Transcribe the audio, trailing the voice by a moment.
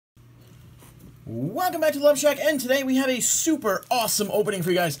Welcome back to Loveshack, and today we have a super awesome opening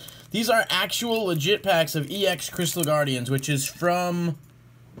for you guys. These are actual legit packs of EX Crystal Guardians, which is from,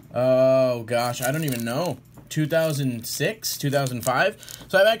 oh gosh, I don't even know, 2006, 2005.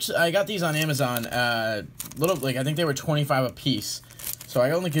 So I got these on Amazon, I think they were 25 a piece. So I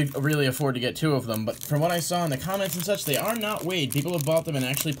only could really afford to get 2 of them, but from what I saw in the comments and such, they are not weighed. People have bought them and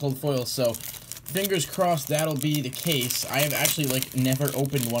actually pulled foils, so fingers crossed that'll be the case. I have actually, never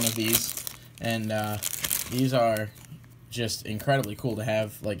opened one of these. And these are just incredibly cool to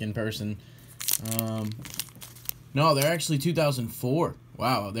have, in person. No, they're actually 2004.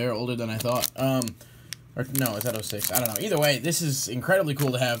 Wow, they're older than I thought. Or no, is that 06? I don't know. Either way, this is incredibly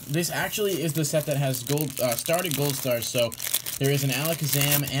cool to have. This actually is the set that has started gold stars. So there is an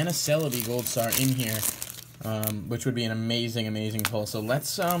Alakazam and a Celebi gold star in here, which would be an amazing, amazing pull. So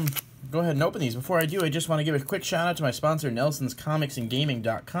let's go ahead and open these. Before I do, I just want to give a quick shout out to my sponsor,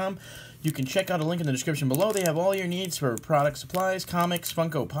 NelsonsComicsandGaming.com. You can check out a link in the description below. They have all your needs for product supplies, comics,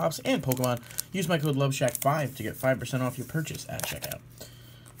 Funko Pops, and Pokemon. Use my code LOVESHACK5 to get 5% off your purchase at checkout.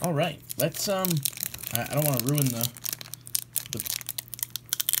 Alright, let's, I don't want to ruin the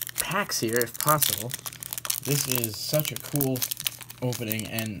packs here, if possible. This is such a cool opening,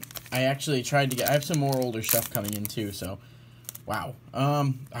 and I actually tried to get, I have some more older stuff coming in too, so, wow.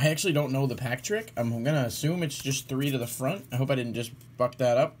 I actually don't know the pack trick. I'm going to assume it's just 3 to the front. I hope I didn't just buck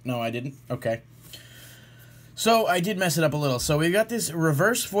that up. No, I didn't. Okay. So, I did mess it up a little. So, we've got this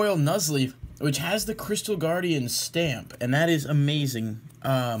reverse foil Nuzleaf, which has the Crystal Guardian stamp, and that is amazing.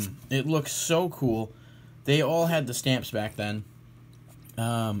 It looks so cool. They all had the stamps back then,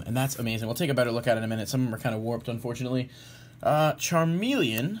 and that's amazing. We'll take a better look at it in a minute. Some of them are kind of warped, unfortunately.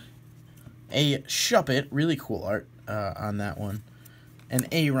 Charmeleon, a Shuppet, really cool art on that one. An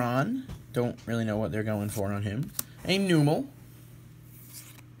Aron, don't really know what they're going for on him. A Numel,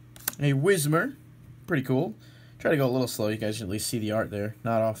 a Whismur, pretty cool. Try to go a little slow, you guys can at least see the art there.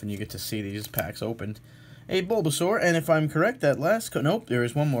 Not often you get to see these packs opened. A Bulbasaur, and if I'm correct, that last nope, there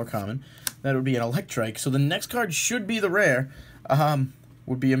is one more common. That would be an Electrike. So the next card should be the rare.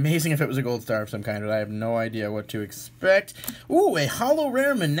 Would be amazing if it was a gold star of some kind, but I have no idea what to expect. Ooh, a holo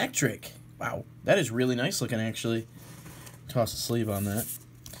rare Manectric. Wow, that is really nice looking, actually. Toss a sleeve on that.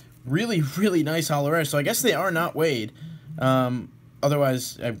 Really, really nice holo rare. So I guess they are not weighed.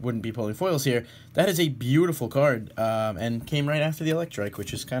 Otherwise, I wouldn't be pulling foils here. That is a beautiful card, and came right after the Electrike,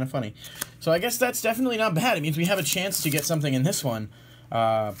 which is kind of funny. So I guess that's definitely not bad. It means we have a chance to get something in this one.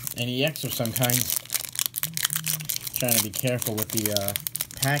 An EX of some kind. Trying to be careful with the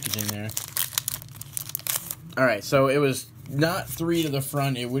packaging there. Alright, so it was not 3 to the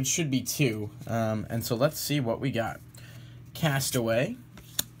front. It should be 2. And so let's see what we got. Castaway.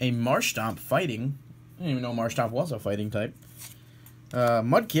 A Marshtomp fighting. I didn't even know Marshtomp was a fighting type.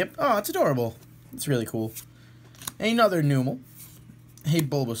 Mudkip. Oh, it's adorable. It's really cool. Another Numel. A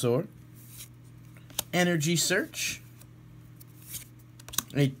Bulbasaur. Energy Search.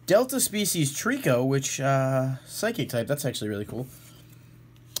 A Delta Species Trico, which, Psychic type. That's actually really cool.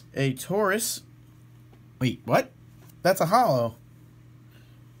 A Taurus. Wait, what? That's a holo.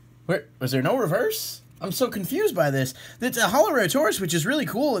 Where, was there no reverse? I'm so confused by this. It's a holo rare Taurus, which is really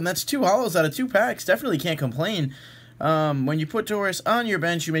cool, and that's 2 holos out of 2 packs. Definitely can't complain. When you put Taurus on your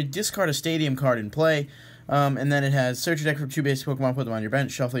bench, you may discard a Stadium card in play, and then it has search your deck for 2 basic Pokemon, put them on your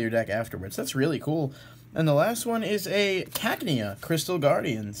bench, shuffle your deck afterwards. That's really cool. And the last one is a Cacnea Crystal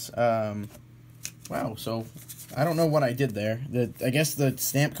Guardians. Wow, so I don't know what I did there. I guess the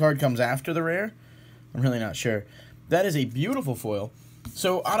stamp card comes after the rare? I'm really not sure. That is a beautiful foil.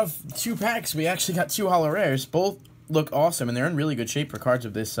 So out of 2 packs, we actually got 2 holo rares. Both look awesome, and they're in really good shape for cards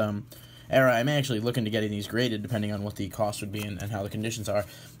of this era. I'm actually looking to getting these graded, depending on what the cost would be and how the conditions are.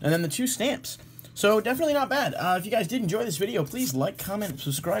 And then the 2 stamps. So definitely not bad. If you guys did enjoy this video, please like, comment,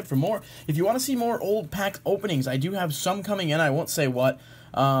 subscribe for more. If you want to see more old pack openings, I do have some coming in, I won't say what,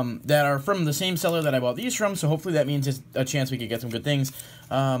 that are from the same seller that I bought these from, so hopefully that means it's a chance we could get some good things.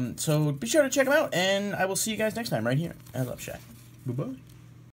 So be sure to check them out, and I will see you guys next time right here at Loveshack. Bye-bye.